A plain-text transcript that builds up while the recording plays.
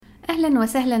أهلا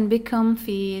وسهلا بكم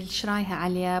في الشرايها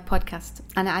علياء بودكاست.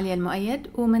 أنا علياء المؤيد،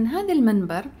 ومن هذا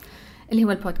المنبر اللي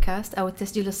هو البودكاست أو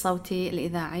التسجيل الصوتي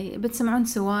الإذاعي بتسمعون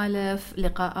سوالف،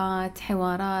 لقاءات،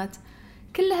 حوارات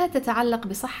كلها تتعلق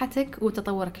بصحتك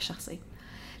وتطورك الشخصي.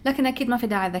 لكن أكيد ما في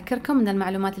داعي أذكركم أن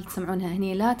المعلومات اللي تسمعونها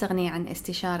هنا لا تغني عن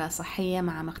استشارة صحية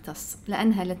مع مختص،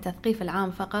 لأنها للتثقيف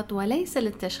العام فقط وليس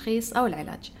للتشخيص أو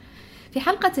العلاج. في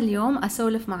حلقة اليوم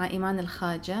أسولف مع إيمان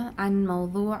الخاجه عن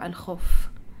موضوع الخوف،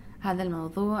 هذا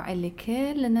الموضوع اللي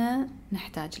كلنا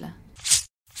نحتاج له.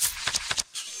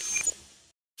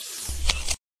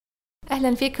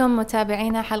 أهلا فيكم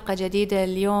متابعينا، حلقة جديدة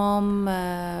اليوم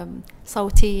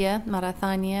صوتية مرة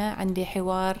ثانية. عندي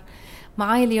حوار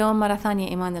معاي اليوم مرة ثانية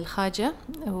إيمان الخاجه،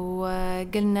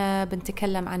 وقلنا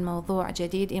بنتكلم عن موضوع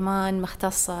جديد. إيمان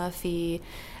مختصة في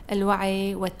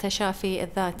الوعي والتشافي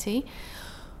الذاتي،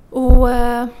 واليوم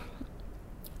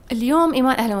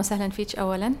إيمان أهلا وسهلا فيك.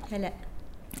 أولا هلا،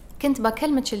 كنت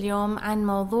بكلمك اليوم عن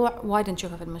موضوع وايد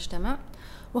نشوفه في المجتمع،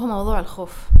 وهو موضوع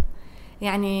الخوف.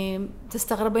 يعني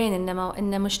تستغربين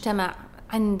إن مجتمع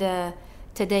عنده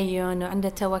تدين وعنده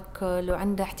توكل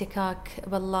وعنده احتكاك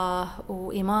بالله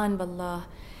وإيمان بالله،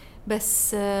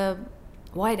 بس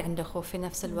وايد عنده خوف في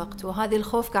نفس الوقت. وهذه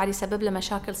الخوف قاعد يسبب له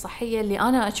مشاكل صحية اللي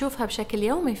أنا أشوفها بشكل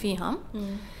يومي فيهم.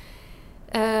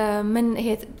 من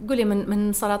هي تقولي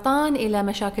من سرطان إلى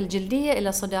مشاكل جلدية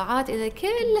إلى صداعات، إذا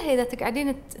كلها إذا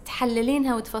تقعدين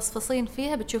تحللينها وتفصفصين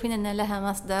فيها بتشوفين أن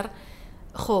لها مصدر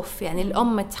خوف. يعني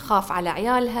الأم تخاف على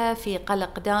عيالها، في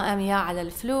قلق دائم يا على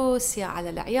الفلوس يا على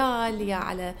العيال يا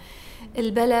على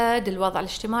البلد، الوضع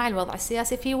الاجتماعي، الوضع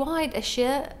السياسي، في وايد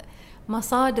أشياء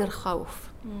مصادر خوف.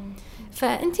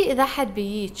 فأنتي إذا حد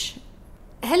بيجيك،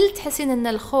 هل تحسين أن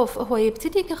الخوف هو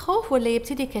يبتدي كخوف ولا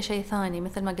يبتدي كشيء ثاني؟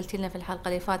 مثل ما قلتي لنا في الحلقة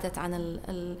اللي فاتت عن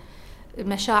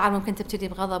المشاعر ممكن تبتدي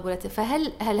بغضب ولا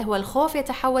فهل هو الخوف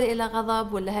يتحول إلى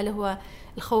غضب، ولا هل هو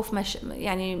الخوف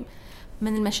يعني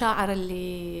من المشاعر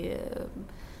اللي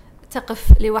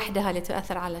تقف لوحدها اللي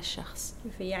تؤثر على الشخص؟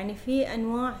 يعني في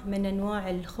أنواع من أنواع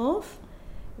الخوف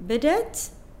بدأت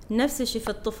نفس الشيء في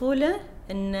الطفولة،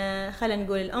 إن خلينا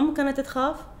نقول الأم كانت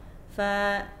تخاف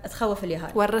فتخوف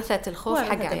اليهال، ورثت الخوف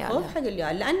حق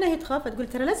عيالها، لأنها هي تخاف تقول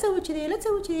ترى لا تسوي كذي لا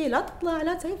تسوي كذي لا تطلع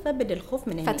لا تسوي، فبدأ الخوف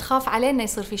من هنا، فتخاف عليه إنه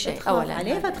يصير في شيء أولا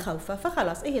عليه فتخوفه،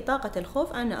 فخلاص هي طاقة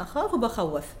الخوف، أنا أخاف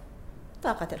وبخوف،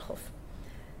 طاقة الخوف.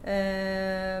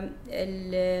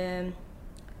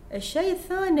 الشيء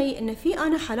الثاني إن في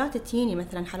أنا حالات تجيني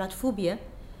مثلا حالات فوبيا،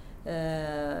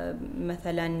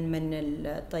 مثلا من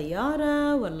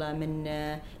الطيارة، ولا من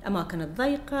الأماكن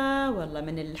الضيقة، ولا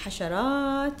من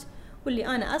الحشرات، واللي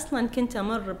أنا أصلا كنت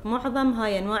أمر بمعظم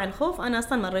هاي أنواع الخوف أنا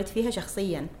أصلا مريت فيها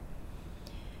شخصيا.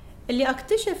 اللي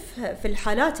أكتشف في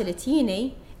الحالات اللي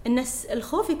تجيني إن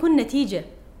الخوف يكون نتيجة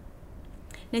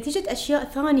أشياء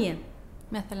ثانية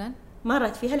مثلا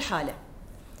مرت فيها الحالة.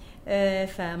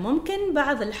 فممكن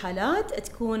بعض الحالات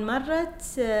تكون مرت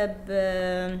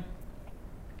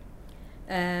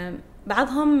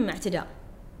بعضهم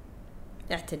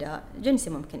اعتداء جنسي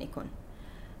ممكن يكون،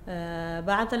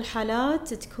 بعض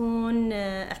الحالات تكون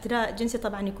اعتداء جنسي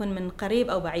طبعا يكون من قريب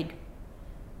أو بعيد،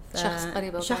 شخص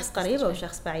قريب أو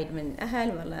شخص بعيد من أهل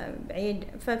ولا بعيد،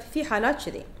 ففي حالات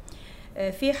كذي.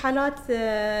 في حالات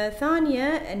ثانية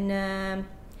أن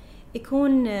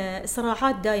يكون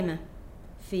صراعات دائمة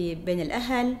في بين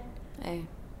الأهل،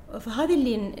 فهذه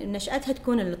اللي نشأتها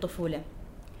تكون الطفولة،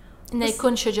 إنه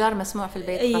يكون شجار مسموع في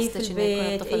البيت، قصدك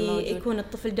يكون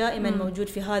الطفل دائما موجود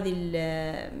في هذه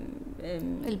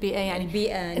البيئة، يعني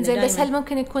البيئة زين. بس هل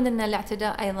ممكن يكون إن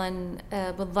الاعتداء أيضا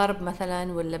بالضرب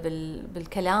مثلا، ولا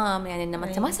بالكلام، يعني إنه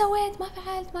أنت ما سويت ما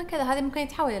فعلت ما كذا، هذه ممكن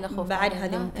يتحول إلى خوف بعد،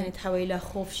 هذه ممكن يتحول إلى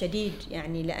خوف شديد،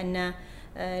 يعني لأن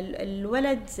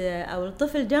الولد أو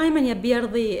الطفل دائما يبي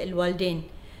يرضي الوالدين،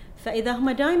 فإذا هم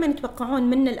دائما يتوقعون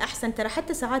من الأحسن، ترى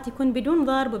حتى ساعات يكون بدون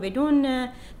ضرب وبدون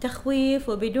تخويف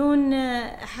وبدون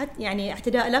يعني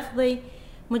اعتداء لفظي،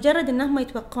 مجرد أنهم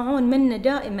يتوقعون منه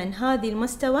دائما هذه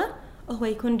المستوى، هو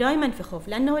يكون دائما في خوف،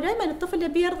 لأنه دائما الطفل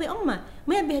يبي يرضي أمه،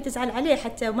 ما يبيها تزعل عليه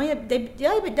حتى، وما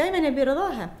دائما يبي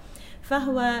رضاها،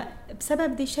 فهو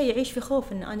بسبب ذي الشيء يعيش في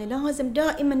خوف إنه أنا لازم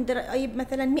دائما أجيب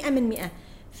مثلا 100%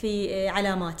 في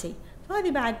علاماتي،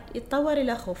 فهذه بعد يتطور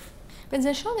إلى خوف.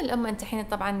 بنزين شلون الأم، أنت حين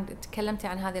طبعا تكلمتي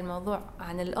عن هذا الموضوع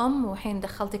عن الأم، وحين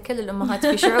دخلتي كل الأمهات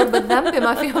في شعور بالذنب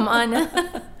بما فيهم أنا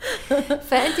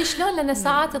فأنت شلون، لأن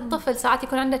ساعات الطفل ساعات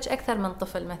يكون عندك أكثر من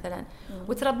طفل مثلا،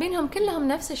 وتربينهم كلهم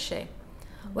نفس الشيء،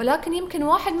 ولكن يمكن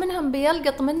واحد منهم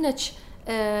بيلقط منك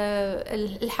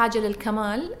الحاجة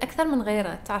للكمال أكثر من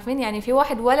غيره. تعرفين يعني في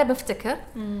واحد ولا بفتكر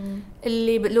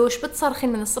اللي لوش بتصرخين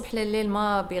من الصبح لليل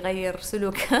ما بيغير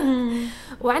سلوكه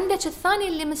وعندك الثاني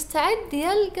اللي مستعد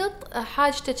يلقط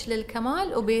حاجتك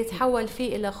للكمال وبيتحول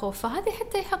فيه إلى خوف. فهذه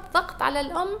حتى يحط ضغط على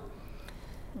الأم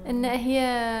إن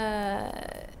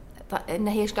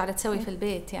هي إيش قاعدة تسوي في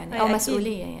البيت يعني، أو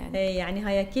مسؤولية يعني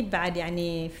هاي أكيد بعد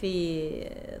يعني في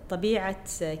طبيعة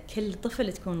كل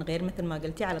طفل تكون غير مثل ما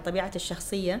قلتي، على طبيعة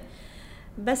الشخصية.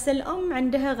 بس الأم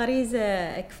عندها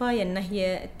غريزة كفاية إن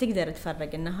هي تقدر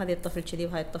تفرق إن هذه الطفل كذي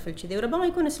وهاي الطفل كذي، وربما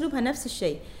يكون أسلوبها نفس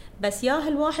الشيء بس ياهل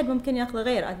الواحد ممكن ياخذ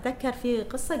غير. أتذكر في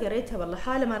قصة قريتها والله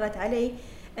حالة مرت علي،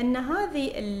 إن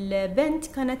هذه البنت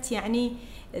كانت يعني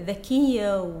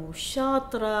ذكية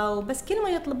وشاطرة، وبس كل ما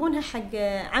يطلبونها حق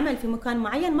عمل في مكان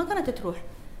معين ما كانت تروح،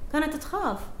 كانت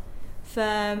تخاف.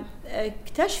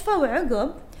 فاكتشفوا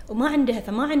عقب وما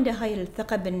عندها هاي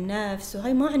الثقة بالنفس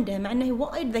وهاي ما عندها، مع انها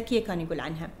وايد ذكية كان يقول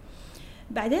عنها.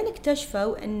 بعدين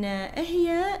اكتشفوا ان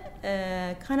هي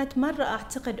كانت مرة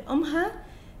اعتقد امها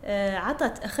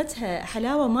عطت اختها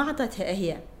حلاوة ما عطتها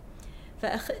هي،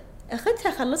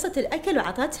 فاختها خلصت الاكل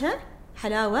وعطتها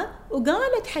حلاوة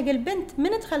وقالت حق البنت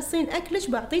من تخلصين أكلش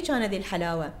بعطيك أنا ذي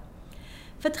الحلاوة.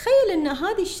 فتخيل أن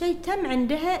هذا الشيء تم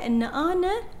عندها أن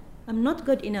أنا I'm not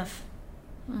good enough،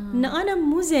 أن أنا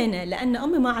مو زينة لأن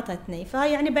أمي ما عطتني.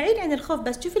 فيعني بعيد عن الخوف،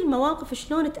 بس شوفي المواقف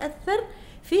شلون تأثر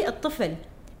في الطفل،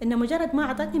 أنه مجرد ما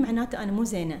عطتني معناته أنا مو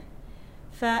زينة.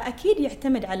 فأكيد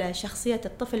يعتمد على شخصية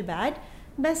الطفل بعد،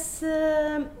 بس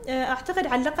أعتقد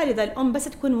على الأقل إذا الأم بس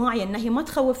تكون واعية أنها ما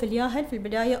تخوف الياهل في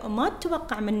البداية وما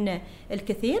تتوقع منه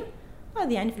الكثير،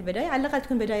 هذه يعني في البداية على الأقل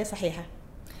تكون بداية صحيحة.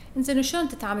 إنزين وشلون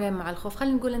تتعاملين مع الخوف؟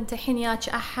 خلينا نقول أنت حين ياك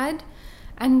أحد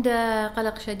عنده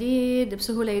قلق شديد،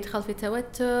 بسهولة يدخل في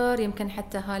توتر، يمكن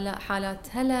حتى حالات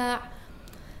هلع،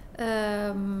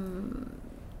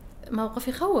 موقف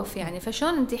يخوف يعني.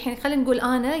 فشون انت الحين خلينا نقول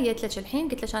انا جيت لك الحين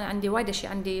قلت لك انا عندي وايد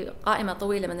اشياء، عندي قائمه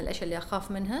طويله من الاشياء اللي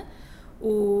اخاف منها،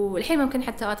 والحين ممكن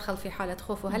حتى ادخل في حاله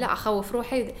خوف وهلا اخوف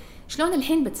روحي، شلون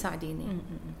الحين بتساعديني؟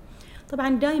 طبعا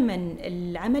دائما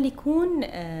العمل يكون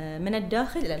من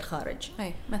الداخل الى الخارج.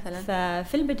 مثلا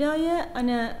ففي البدايه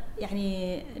انا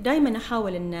يعني دائما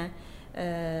احاول ان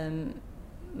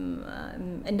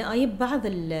اجيب بعض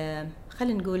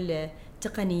خلينا نقول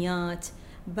تقنيات،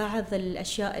 بعض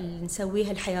الاشياء اللي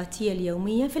نسويها الحياتيه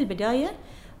اليوميه في البدايه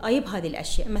اجيب هذه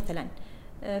الاشياء. مثلا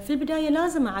في البدايه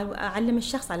لازم اعلم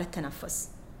الشخص على التنفس،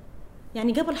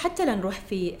 يعني قبل حتى لا نروح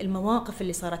في المواقف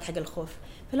اللي صارت حق الخوف،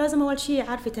 فلازم اول شيء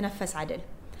يعرف يتنفس عدل،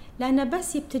 لان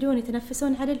بس يبتدون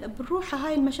يتنفسون عدل بروحه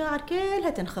هاي المشاعر كلها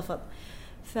تنخفض.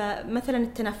 فمثلا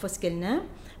التنفس قلنا،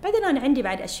 بعدين انا عندي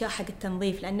بعد اشياء حق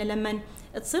التنظيف، لان لما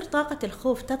تصير طاقه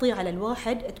الخوف تطغى على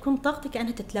الواحد تكون طاقتي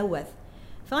كانها تتلوث،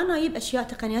 فانا اجيب اشياء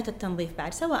تقنيات التنظيف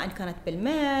بعد، سواء كانت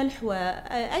بالملح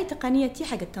واي تقنيه تي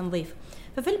حق التنظيف.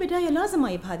 ففي البدايه لازم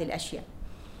اجيب هذه الاشياء.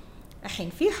 الحين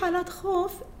في حالات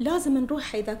خوف لازم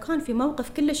نروح، اذا كان في موقف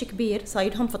كلش كبير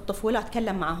صايدهم في الطفوله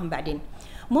اتكلم معاهم بعدين،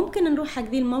 ممكن نروح حق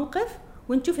ذي الموقف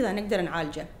ونشوف اذا نقدر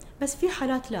نعالجه. بس في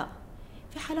حالات لا،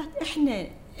 في حالات احنا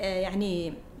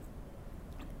يعني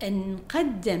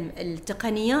نقدم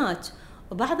التقنيات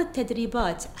وبعض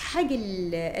التدريبات حق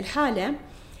الحاله،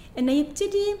 انه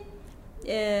يبتدي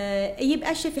يجيب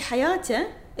اشياء في حياته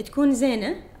تكون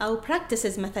زينه، او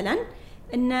براكتسز مثلا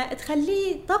ان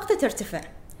تخليه طاقته ترتفع.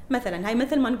 مثلا هاي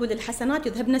مثل ما نقول الحسنات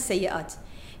يذهبن السيئات،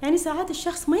 يعني ساعات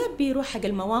الشخص ما يبي يروح حق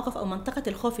المواقف او منطقه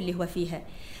الخوف اللي هو فيها،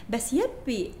 بس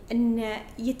يبي ان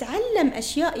يتعلم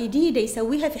اشياء جديده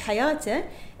يسويها في حياته.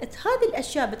 هذه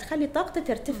الاشياء بتخلي طاقته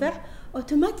ترتفع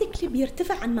اوتوماتيكلي،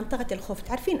 بيرتفع عن منطقه الخوف.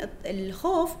 تعرفين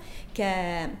الخوف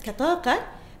كطاقه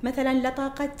مثلا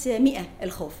لطاقه 100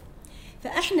 الخوف،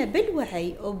 فاحنا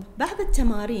بالوعي وبعض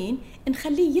التمارين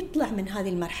نخليه يطلع من هذه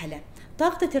المرحله،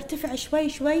 طاقته ترتفع شوي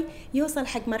شوي، يوصل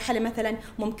حق مرحله مثلا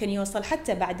ممكن يوصل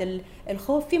حتى بعد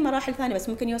الخوف في مراحل ثانيه، بس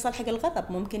ممكن يوصل حق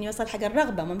الغضب، ممكن يوصل حق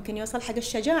الرغبه، ممكن يوصل حق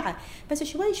الشجاعه، بس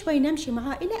شوي شوي نمشي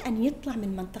معاه الى ان يطلع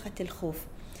من منطقه الخوف.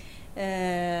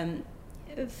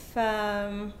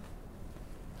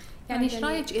 يعني ايش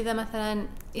رايك اذا مثلا،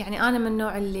 يعني انا من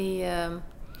النوع اللي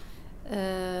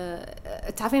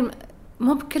تعرفين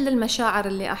مو بكل المشاعر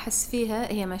اللي احس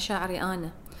فيها هي مشاعري انا،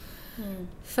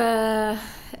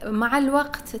 فمع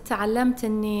الوقت تعلمت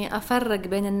اني افرق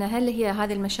بين ان هل هي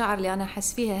هذه المشاعر اللي انا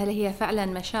احس فيها هل هي فعلا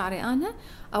مشاعري انا،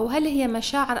 او هل هي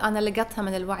مشاعر انا لقيتها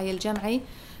من الوعي الجمعي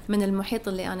من المحيط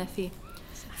اللي انا فيه.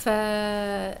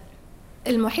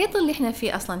 فالمحيط اللي احنا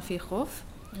فيه اصلا فيه خوف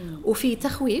وفي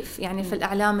تخويف، يعني في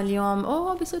الإعلام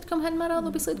اليوم بيصيدكم هالمرض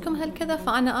وبيصيدكم هالكذا،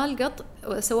 فأنا ألقط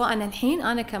سواء الحين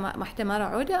أنا كمحتمرة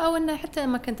عودة أو أن حتى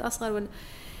ما كنت أصغر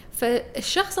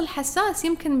فالشخص الحساس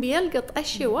يمكن بيلقط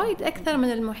اشياء وايد اكثر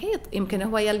من المحيط، يمكن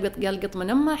هو يلقط من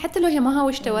امه حتى لو هي ما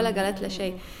هاوشته ولا قالت له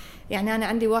شيء. يعني انا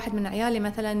عندي واحد من عيالي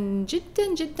مثلا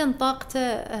جدا جدا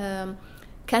طاقته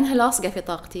كانها لاصقه في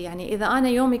طاقتي، يعني اذا انا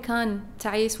يومي كان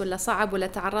تعيس ولا صعب ولا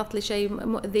تعرضت لشيء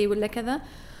مؤذي ولا كذا،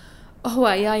 هو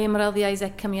يا يمرض يا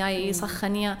يزكم يا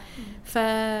يسخن يا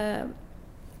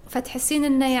فتحسين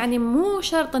انه يعني مو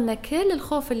شرط ان كل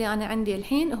الخوف اللي انا عندي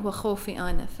الحين هو خوفي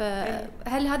انا.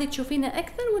 فهل هذه تشوفينه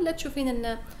اكثر ولا تشوفين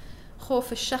ان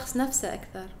خوف الشخص نفسه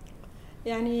اكثر؟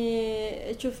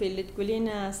 يعني شوفي اللي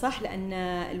تقولينه صح، لان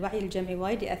الوعي الجمعي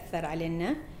وايد ياثر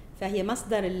علينا، فهي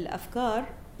مصدر الافكار.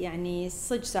 يعني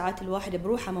صدق ساعات الواحد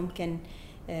بروحه ممكن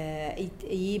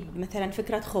يجيب مثلا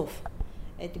فكره خوف،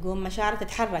 تقوم مشاعر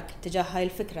تتحرك تجاه هاي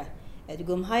الفكره،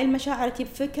 تقوم هاي المشاعر تجيب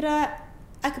فكره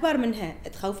اكبر منها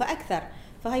تخوفه اكثر.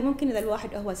 فهاي ممكن اذا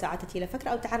الواحد هو ساعات تجي له فكره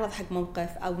او تعرض حق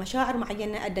موقف او مشاعر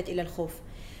معينه ادت الى الخوف.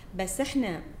 بس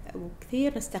احنا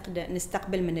كثير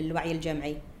نستقبل من الوعي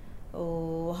الجمعي،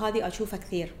 وهذه اشوفها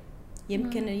كثير.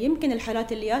 يمكن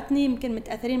الحالات اللي جاتني يمكن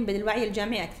متاثرين بالوعي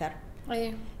الجمعي اكثر.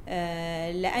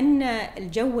 لان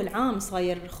الجو العام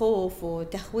صاير خوف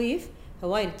وتخويف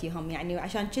فوايد تجيهم. يعني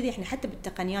عشان كذي احنا حتى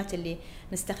بالتقنيات اللي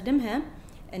نستخدمها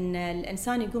ان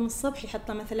الانسان يقوم الصبح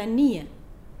يحط مثلا نيه،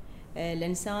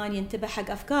 الانسان ينتبه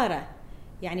حق افكاره.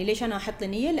 يعني ليش انا احط لي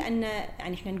نيه؟ لان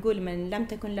يعني احنا نقول من لم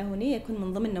تكن له نيه يكون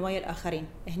من ضمن نوايا الاخرين.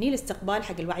 هني الاستقبال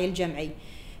حق الوعي الجمعي.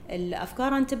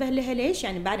 الافكار انتبه لها ليش؟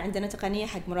 يعني بعد عندنا تقنيه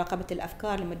حق مراقبه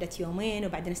الافكار لمده يومين،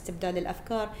 وبعدين استبدال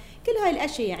الافكار، كل هاي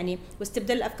الاشياء. يعني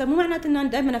واستبدال الافكار مو معناته ان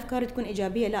دائما افكاري تكون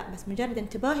ايجابيه، لا، بس مجرد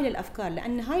انتباهي للافكار،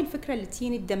 لان هاي الفكره اللي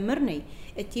تجيني تدمرني،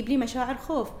 تجيب لي مشاعر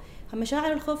خوف.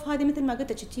 مشاعر الخوف هذه مثل ما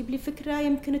قلت تجيب لي فكره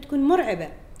يمكن تكون مرعبه،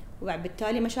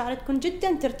 وبالتالي مشاعر تكون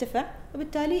جدا ترتفع،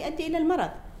 وبالتالي يؤدي الى المرض.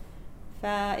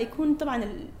 فيكون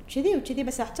طبعا كذي وكذي.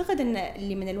 بس اعتقد ان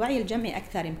اللي من الوعي الجمعي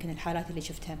اكثر يمكن الحالات اللي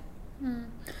شفتها.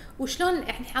 وشلون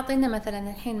احنا حاطيننا مثلا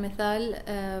الحين مثال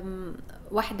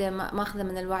واحده ماخذه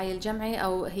من الوعي الجمعي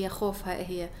او هي خوفها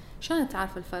هي، شلون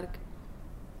تعرف الفرق؟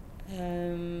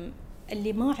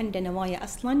 اللي ما عنده نوايا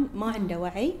اصلا، ما عنده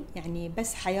وعي، يعني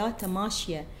بس حياته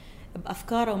ماشيه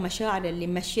بافكاره ومشاعره اللي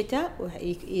مشيته،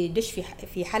 ويدش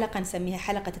في حلقه نسميها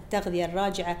حلقه التغذيه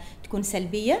الراجعه تكون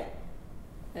سلبيه،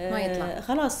 ما يطلع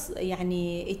خلاص.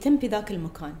 يعني يتم في ذاك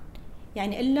المكان.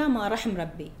 يعني إلا ما رحم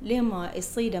ربي، ليه ما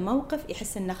يصيده موقف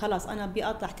يحس إنه خلاص أنا أبي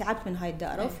أطلع، تعبت من هاي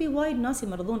الدائرة. وفي وايد ناس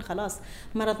يمرضون خلاص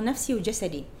مرض نفسي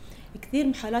وجسدي. كثير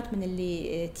من حالات من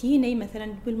اللي تيني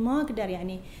مثلا تقول ما أقدر،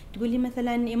 يعني تقول لي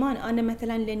مثلا إيمان أنا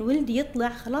مثلا لين ولدي يطلع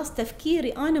خلاص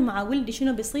تفكيري أنا مع ولدي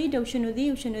شنو بيصيده وشنو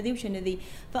ذي وشنو ذي وشنو ذي.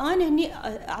 فأنا هني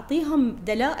أعطيهم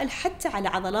دلائل حتى على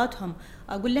عضلاتهم،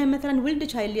 أقول لهم مثلا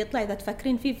ولدك هاي اللي يطلع إذا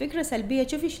تفكرين فيه فكرة سلبية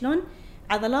شوفي شلون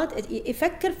عضلات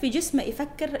يفكر في جسمه،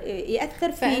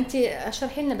 يأثر في. فأنت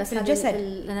اشرحي لنا بس الجسد،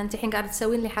 لأن أنت الحين قاعدة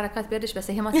تسوين لي حركات بيدك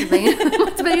بس هي ما تبين ما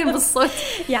تبين بالصوت.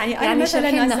 يعني مثلا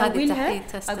هذه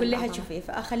أقول لها شوفي،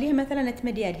 فأخليها مثلا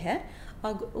تمد يدها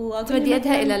تمد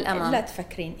يدها إلى الأمام، لا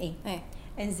تفكرين إيه.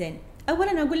 إنزين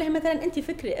أولا أقول لها مثلا أنت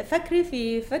فكري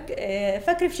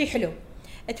في شيء حلو،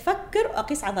 تفكر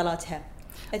وأقيس عضلاتها،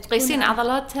 تقيسين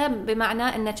عضلاتها بمعنى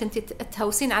انك انت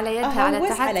تهوسين على يدها على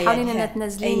تحت، تحاولين انها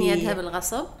تنزلين يدها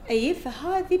بالغصب. اي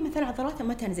فهذه مثلا عضلاتها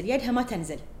ما تنزل، يدها ما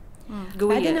تنزل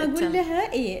قويه. بعدين اقول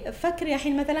لها اي فكري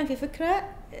الحين مثلا في فكره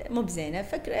مو بزينه،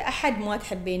 فكره احد ما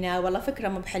تحبينه والله فكره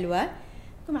مو بحلوه،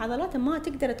 ثم عضلاتها ما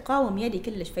تقدر تقاوم يدي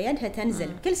كلش، فيدها تنزل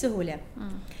بكل سهوله.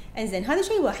 انزين هذا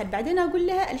شيء واحد. بعدين اقول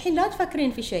لها الحين لا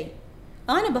تفكرين في شيء،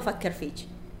 انا بفكر فيك.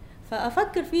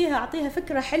 فأفكر فيها، أعطيها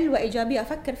فكرة حلوة إيجابية،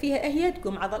 أفكر فيها هي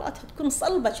تقوم عضلاتها تكون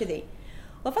صلبة كذي،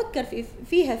 وأفكر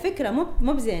فيها فكرة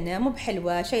مو بزينة مو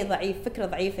بحلوة، شيء ضعيف، فكرة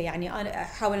ضعيفة. يعني أنا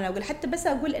أحاول أن أقول حتى بس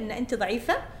أقول إن أنت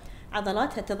ضعيفة،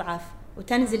 عضلاتها تضعف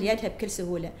وتنزل يدها بكل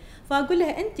سهولة. فأقول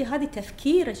لها أنت هذه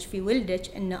تفكيرك في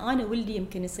ولدك إن أنا ولدي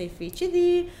يمكن يصير فيه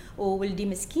كذي، وولدي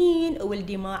مسكين،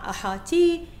 وولدي ما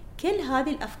أحاتيه، كل هذه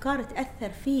الأفكار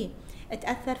تأثر فيه،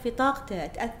 تأثر في طاقته،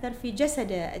 تأثر في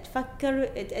جسده،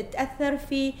 تأثر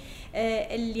في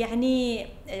يعني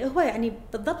هو يعني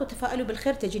بالضبط وتفاؤلوا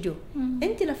بالخير تجدوه.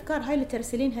 انت الافكار هاي اللي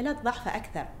ترسلينها لا تضعفها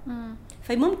اكثر.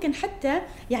 فممكن حتى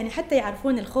يعني حتى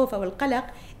يعرفون الخوف او القلق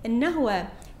انه هو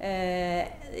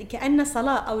كأنه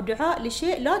صلاة او دعاء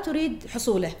لشيء لا تريد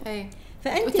حصوله.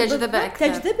 فانت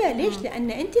تجذبه ليش؟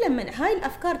 لان انت لما هاي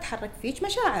الافكار تحرك فيك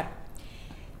مشاعر.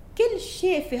 كل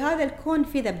شيء في هذا الكون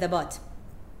فيه ذبذبات،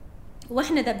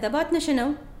 واحنا ذبذباتنا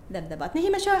شنو؟ ذبذباتنا هي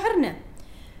مشاعرنا.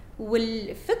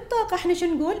 وفي الطاقه احنا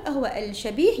شنو نقول؟ هو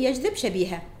الشبيه يجذب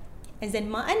شبيهه. اذا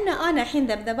ما ان انا الحين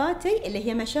ذبذباتي اللي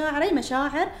هي مشاعري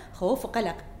مشاعر خوف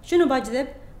وقلق، شنو بجذب؟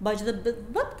 بجذب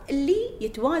بالضبط اللي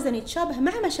يتوازن يتشابه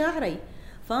مع مشاعري.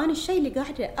 فأنا الشيء اللي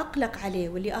قاعدة أقلق عليه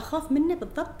واللي أخاف منه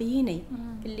بالضبط بيني.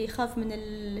 اللي يخاف من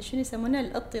شنو يسمونه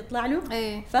القط يطلع له.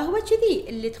 فهو كذي،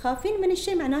 اللي تخافين من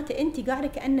الشيء معناته أنت قاعدة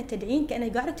كأنه تدعين،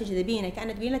 كأنه قاعدة تجذبينه،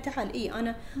 كأنه تقولين له تعال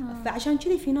أنا. فعشان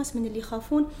كذي في ناس من اللي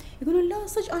يخافون يقولون لا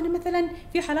صدق أنا مثلا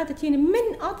في حالات تجيني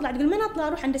من أطلع تقول من أطلع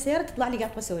أروح عند سيارة تطلع لي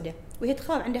قطوة سوداء، وهي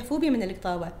تخاف عندها فوبيا من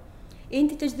القطاوة.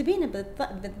 أنت تجذبينه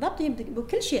بالضبط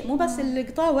بكل شيء، مو بس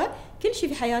القطاوة، كل شيء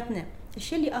في حياتنا.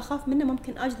 الشيء اللي أخاف منه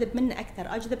ممكن أجذب منه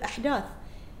أكثر، أجذب أحداث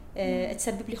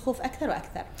تسبب لي خوف أكثر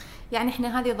وأكثر. يعني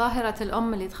إحنا هذه ظاهرة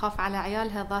الأم اللي تخاف على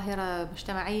عيالها ظاهرة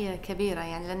مجتمعية كبيرة،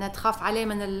 يعني لأنها تخاف عليه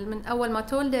من أول ما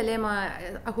تولده لما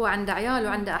هو عنده عيال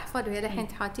وعنده أحفاد، وهي الحين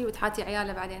تحاتيه وتحاتي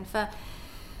عياله بعدين. ف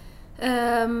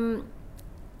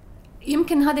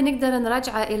يمكن هذه نقدر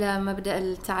نرجعه إلى مبدأ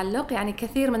التعلق. يعني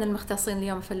كثير من المختصين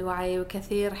اليوم في الوعي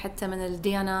وكثير حتى من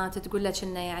الديانات تقول لك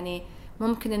إنه يعني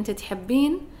ممكن أنت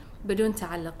تحبين بدون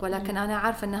تعلق، ولكن أنا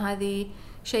عارفة أن هذه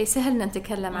شيء سهل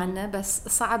نتكلم عنه بس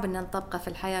صعب أن نطبقه في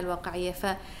الحياة الواقعية.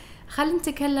 فخلينا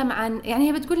نتكلم عن، يعني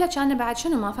هي بتقول لك أنا بعد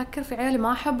شنو ما أفكر في عيالي،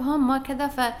 ما أحبهم، ما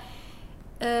كذا.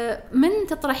 من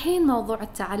تطرحين موضوع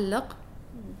التعلق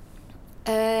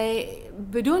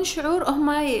بدون شعور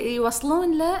هم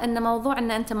يوصلون له أن موضوع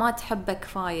أن أنت ما تحبه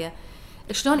كفاية.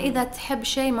 شلون إذا تحب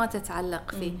شيء ما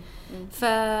تتعلق فيه؟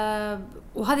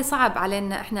 وهذه صعب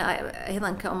علينا إحنا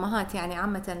أيضا كأمهات يعني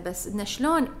عامة، بس إن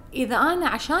شلون إذا أنا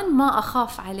عشان ما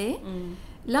أخاف عليه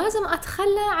لازم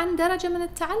أتخلى عن درجة من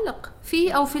التعلق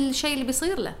فيه أو في الشيء اللي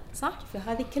بيصير له، صح؟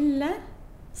 فهذه كلها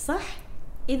صح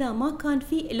إذا ما كان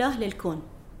في إله للكون.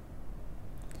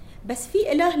 بس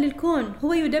في إله للكون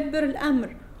هو يدبر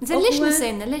الأمر. زين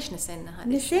ليش نسينا هذه؟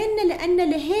 نسينا لأن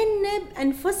لهينا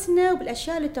بأنفسنا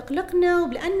وبالأشياء اللي تقلقنا،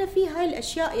 وبلأن في هاي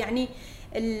الأشياء يعني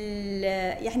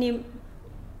يعني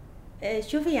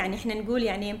شوفي يعني إحنا نقول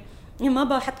يعني ما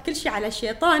بحط كل شيء على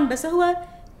الشيطان، بس هو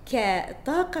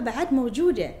كطاقة بعد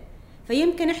موجودة.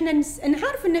 فيمكن إحنا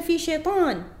نعرف إن في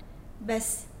شيطان،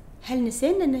 بس هل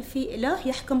نسينا إن في إله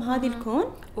يحكم هذا الكون؟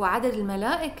 وعدد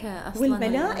الملائكة أصلاً،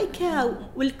 والملائكة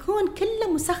والكون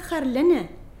كله مسخر لنا.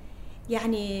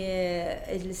 يعني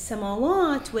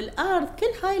السماوات والأرض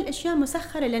كل هاي الأشياء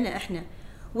مسخرة لنا إحنا.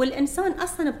 والإنسان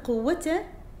أصلاً بقوته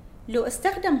لو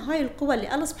استخدم هاي القوة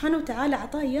اللي الله سبحانه وتعالى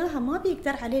عطاه إياها ما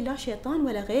بيقدر عليه لا شيطان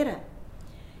ولا غيره،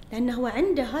 لأنه هو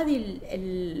عنده هذه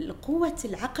القوة،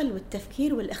 العقل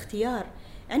والتفكير والاختيار،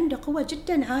 عنده قوة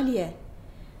جداً عالية.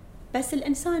 بس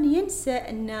الإنسان ينسى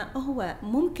أنه هو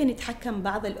ممكن يتحكم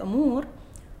بعض الأمور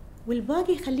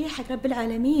والباقي يخليه حق رب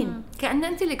العالمين. كأن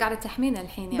أنت اللي قاعدة تحمينا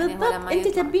الحين يعني. بالضبط، أنت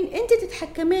تبين أنت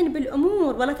تتحكمين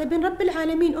بالأمور ولا تبين رب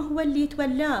العالمين هو اللي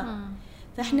يتولاه.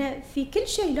 فإحنا في كل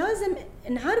شيء لازم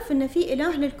نعرف أن في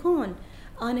إله للكون.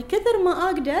 أنا كثر ما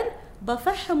أقدر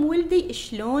بفهم ولدي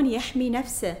شلون يحمي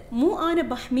نفسه، مو أنا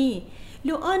بحميه.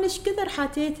 لو أنا كثر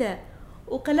حاتيته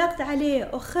وقلقت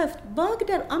عليه وخفت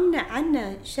بقدر أمنع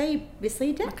عنه شيء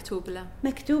بيصيده؟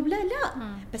 مكتوب له لا.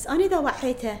 بس أنا إذا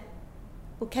وعيته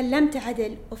وكلمته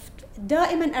عدل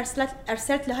دائما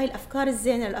أرسلت له هاي الأفكار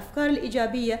الزينة، الأفكار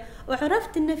الإيجابية،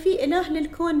 وعرفت إن في إله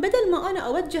للكون، بدل ما أنا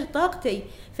أوجه طاقتي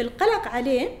في القلق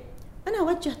عليه أنا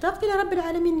أوجه طاقتي لرب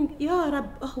العالمين. يا رب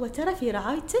هو ترى في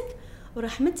رعايتك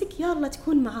ورحمتك، يا الله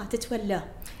تكون معاه تتولاه.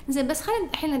 زين بس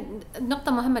خلينا الحين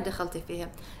نقطة مهمة دخلتي فيها.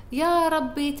 يا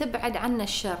ربي تبعد عنا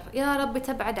الشر، يا ربي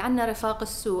تبعد عنا رفاق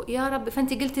السوء، يا ربي.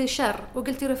 فأنت قلتي شر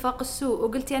وقلتي رفاق السوء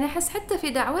وقلتي، يعني أحس حتى في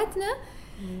دعوتنا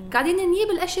قاعدين نجيب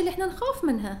الأشياء اللي إحنا نخاف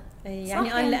منها.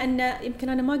 يعني أنا لأن يمكن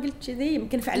أنا ما قلت كذي،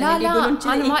 يمكن فعلا اللي يقولون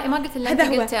كذي. أنا ما قلت اللي أنت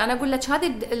قلتي، أنا أقول لك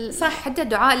هذه صح. حتى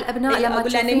دعاء الأبناء لما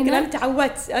أقول أنا يمكن أنا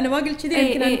تعودت، أنا ما قلت كذي،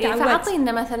 يمكن أنا تعودت.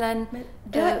 فأعطينا مثلا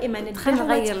دائما الدعوة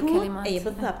نغير الكلمات. أي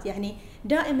بالضبط، يعني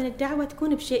دائما الدعوة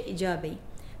تكون بشيء إيجابي.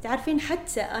 تعرفين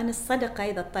حتى أنا الصدقة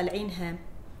إذا تطلعينها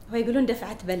هو يقولون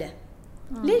دفعت بلا.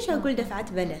 ليش أقول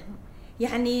دفعت بلا؟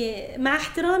 يعني مع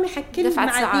احترامي حق كل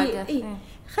دفعت سعادة.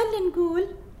 خلينا نقول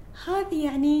هذه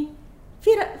يعني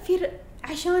في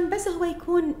عشان بس هو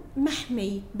يكون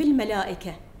محمي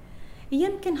بالملائكة.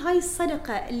 يمكن هاي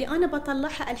الصدقة اللي أنا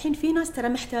بطلعها الحين في ناس ترى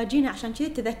محتاجينها، عشان كذا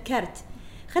تذكرت.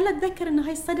 خلنا أتذكر إن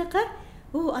هاي الصدقة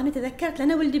أنا تذكرت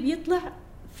لأن ولدي بيطلع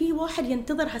في واحد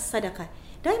ينتظر هالصدقة.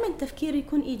 دائما تفكيري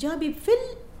يكون إيجابي في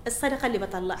الصدقة اللي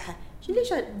بطلعها.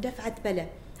 ليش دفعت بلا؟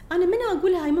 أنا من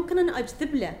أقولها هاي ممكن أنا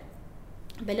أجذب له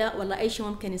بلاء والله أي شيء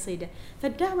ممكن يصيده.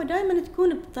 فالدعوة دائما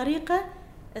تكون بطريقة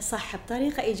صح،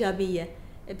 بطريقة إيجابية،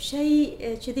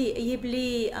 بشيء كذي يجيب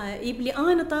لي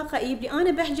أنا طاقة، يجيب لي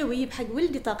أنا بهجة، ويجيب حق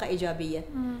ولدي طاقة إيجابية.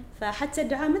 فحتى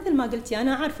الدعاء مثل ما قلتي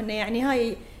أنا عارف إنه يعني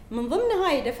هاي من ضمن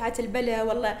هاي دفعة البلاء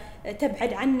والله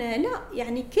تبعد عنه، لا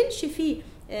يعني كل شيء فيه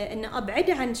إنه أبعد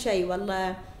عن شيء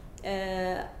والله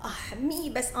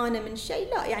احميه بس انا من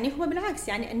شيء، لا يعني هو بالعكس،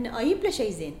 يعني انه اجيب له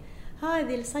شيء زين.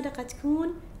 هذه الصدقه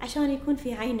تكون عشان يكون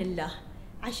في عين الله،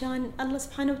 عشان الله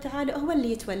سبحانه وتعالى هو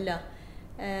اللي يتولاه.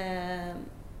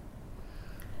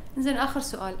 زين، اخر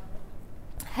سؤال،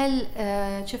 هل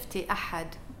شفتي احد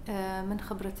من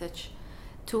خبرتك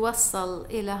توصل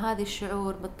الى هذه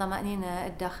الشعور بالطمأنينة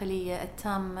الداخلية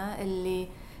التامة اللي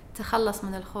تخلص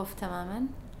من الخوف تماما؟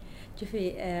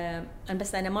 شوفي،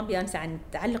 انا ما ابي انسى عن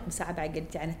التعلق، مساعة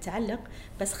قلتي عن التعلق،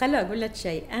 بس خلوا اقول لك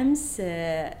شيء. امس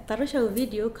طرشوا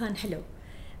فيديو كان حلو،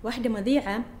 واحده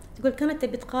مذيعه تقول كانت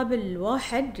تبي تقابل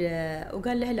واحد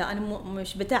وقال لها لا انا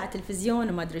مش بتاع تلفزيون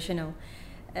وما ادري شنو.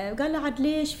 قال لها عاد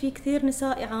ليش في كثير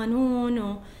نساء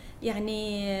يعانون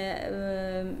ويعني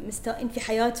مستائين في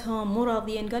حياتهم مو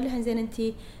راضيين. قال لها زين انت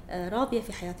راضيه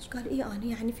في حياتك؟ قال ايه انا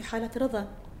يعني في حاله رضا.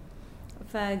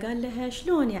 فقال لها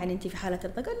شلون يعني انت في حاله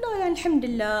رضا؟ قال لا يعني الحمد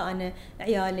لله انا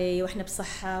عيالي واحنا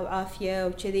بصحه وعافيه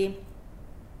وكذي.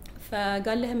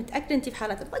 فقال لها متاكده انت في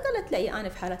حاله رضا؟ قالت لا ايه انا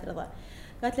في حاله رضا.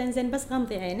 قالت لها زين بس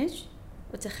غمضي عينك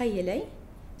وتخيلي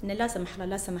ان لا سمح الله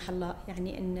لا سمح الله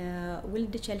يعني ان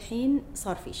ولدك الحين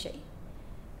صار في شيء،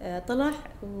 طلع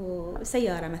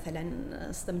وسياره مثلا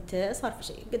صدمته صار في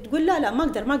شيء. تقول لا ما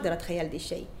اقدر اتخيل دي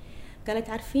الشيء. قالت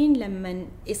عارفين لما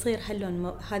يصير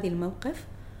هذه الموقف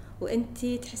وانت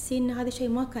تحسين ان هذا الشيء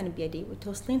ما كان بيدي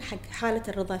وتوصلين حق حاله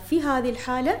الرضا في هذه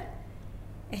الحاله،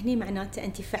 هني معناته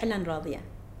انت فعلا راضيه.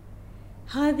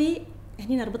 هذه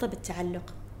هني نربطها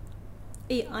بالتعلق.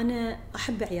 اي انا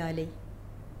احب عيالي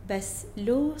بس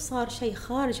لو صار شيء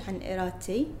خارج عن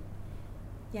ارادتي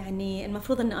يعني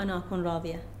المفروض ان انا اكون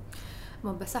راضيه.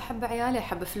 مو بس احب عيالي،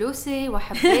 احب فلوسي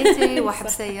واحب بيتي واحب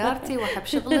سيارتي واحب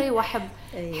شغلي واحب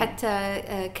حتى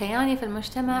كياني في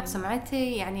المجتمع،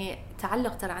 سمعتي. يعني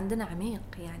تعلق ترى عندنا عميق،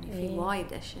 يعني في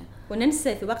وايد اشياء.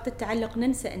 وننسى في وقت التعلق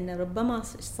ننسى ان ربما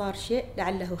صار شيء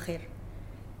لعله خير.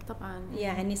 طبعا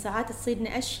يعني ساعات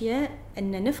تصيدنا اشياء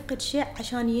ان نفقد شيء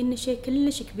عشان يجينا شيء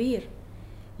كلش كبير.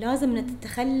 لازم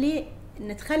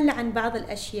نتخلى عن بعض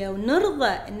الاشياء ونرضى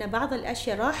ان بعض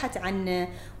الاشياء راحت عنا.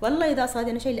 والله اذا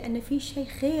صادنا شيء لان في شيء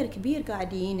خير كبير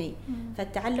قاعد يجيني.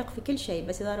 فالتعلق في كل شيء،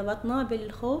 بس اذا ربطناه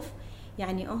بالخوف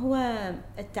يعني هو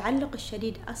التعلق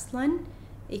الشديد اصلا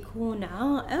يكون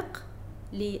عائق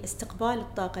لاستقبال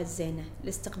الطاقه الزينه،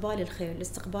 لاستقبال الخير،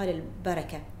 لاستقبال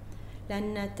البركه.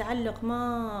 لان التعلق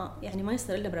ما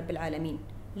يصير الا برب العالمين،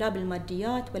 لا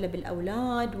بالماديات ولا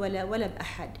بالاولاد ولا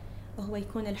باحد. وهو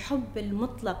يكون الحب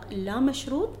المطلق اللا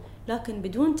مشروط لكن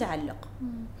بدون تعلق.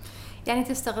 يعني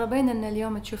تستغربين ان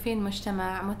اليوم تشوفين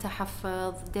مجتمع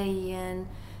متحفظ دين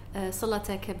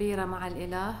صلته كبيرة مع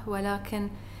الإله، ولكن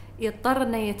يضطر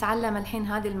انه يتعلم الحين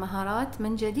هذه المهارات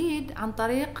من جديد عن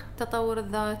طريق تطور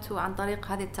الذات وعن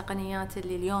طريق هذه التقنيات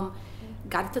اللي اليوم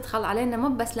قاعدة تدخل علينا، مو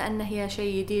بس لأن هي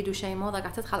شيء جديد وشيء موضة،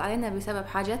 قاعدة تدخل علينا بسبب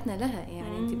حاجتنا لها.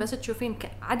 يعني انت بس تشوفين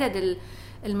عدد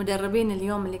المدربين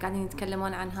اليوم اللي قاعدين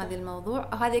يتكلمون عن هذا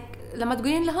الموضوع، هذه لما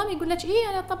تقولين لهم يقول لك ايه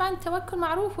انا طبعا التوكل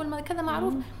معروف والكذا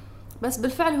معروف، بس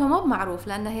بالفعل هو مو معروف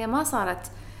لأن هي ما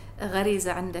صارت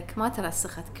غريزة عندك، ما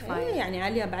ترسخت كفاية. يعني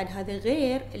علياء بعد هذا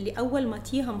غير اللي أول ما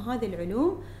تيهم هذه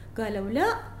العلوم قالوا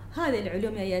لا هذه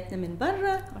العلوم جايتنا من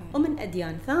برا ومن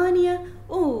أديان ثانية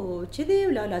وكذي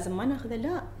ولا لازم ما ناخذها.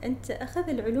 لا، أنت أخذ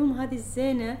العلوم هذه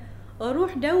الزينة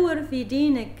وروح دور في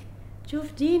دينك،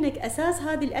 شوف دينك أساس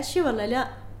هذه الأشياء ولا لا.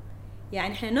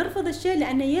 يعني إحنا نرفض الشيء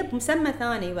لأنه يب مسمى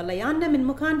ثاني والله يانا من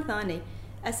مكان ثاني.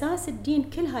 أساس الدين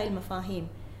كل هاي المفاهيم،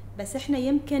 بس إحنا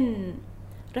يمكن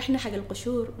رحنا حق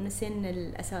القشور ونسينا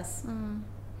الأساس.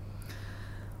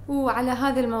 وعلى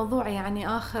هذا الموضوع يعني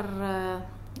آخر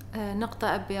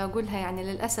نقطة أبي أقولها، يعني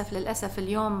للأسف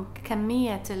اليوم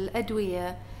كمية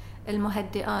الأدوية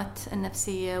المهدئات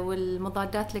النفسية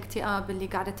والمضادات الاكتئاب اللي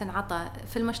قاعدة تنعطى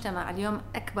في المجتمع اليوم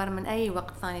أكبر من أي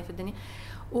وقت ثاني في الدنيا،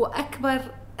 وأكبر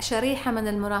شريحة من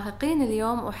المراهقين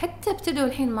اليوم، وحتى ابتدوا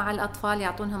الحين مع الأطفال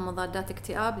يعطونهم مضادات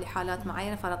اكتئاب لحالات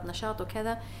معينة، فرط نشاط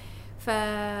وكذا.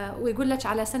 ويقول لك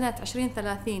على سنة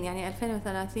 2030 يعني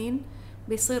 2030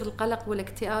 بيصير القلق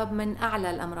والاكتئاب من أعلى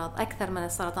الأمراض، أكثر من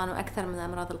السرطان وأكثر من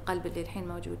أمراض القلب اللي الحين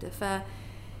موجودة.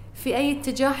 ففي أي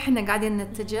اتجاه احنا قاعدين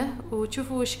نتجه،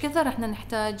 وتشوفوا وش كثر احنا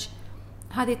نحتاج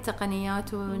هذه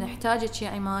التقنيات، ونحتاجك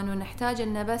يا إيمان، ونحتاج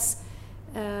إن بس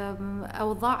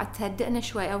أوضاع تهدئنا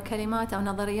شوي أو كلمات أو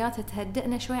نظريات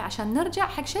تهدئنا شوي عشان نرجع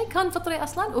حق شيء كان فطري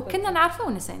أصلا وكنا نعرفه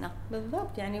ونسيناه.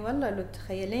 بالضبط. يعني والله لو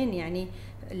تخيلين يعني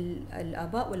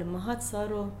الآباء والأمهات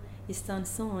صاروا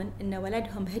يستانسون إن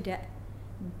ولدهم هدأ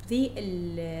بذي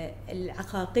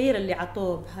العقاقير اللي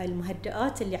عطوه، هاي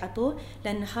المهدئات اللي عطوه،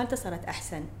 لأن حالته صارت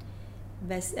أحسن.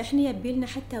 بس إحنا يبيلنا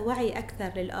حتى وعي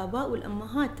أكثر للآباء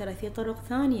والأمهات، ترى في طرق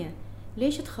ثانية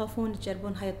ليش تخافون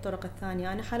تجربون هاي الطرق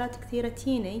الثانية؟ أنا حالات كثيرة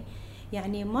تيني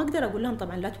يعني ما أقدر أقول لهم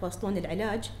طبعا لا تواصلون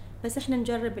العلاج، بس إحنا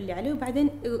نجرب اللي عليه وبعدين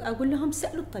أقول لهم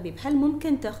سألوا الطبيب هل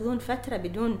ممكن تأخذون فترة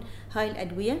بدون هاي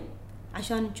الأدوية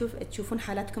عشان تشوفون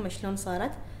حالاتكم شلون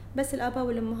صارت. بس الآباء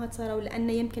والأمهات صاروا،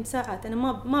 لأنه يمكن ساعات أنا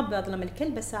ما بظلم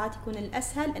الكل، بس ساعات يكون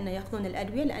الأسهل إنه يأخذون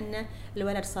الأدوية لأن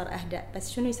الولد صار أهدأ،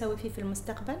 بس شنو يسوي فيه في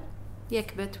المستقبل؟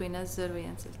 يكبت وينزل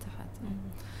وينزل تحت.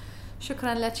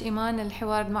 شكرا لك إيمان،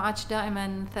 الحوار معك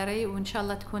دائما ثري، وإن شاء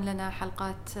الله تكون لنا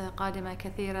حلقات قادمة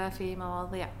كثيرة في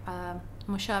مواضيع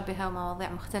مشابهة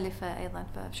ومواضيع مختلفة أيضا،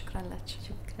 فشكرا لك.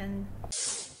 شكرا.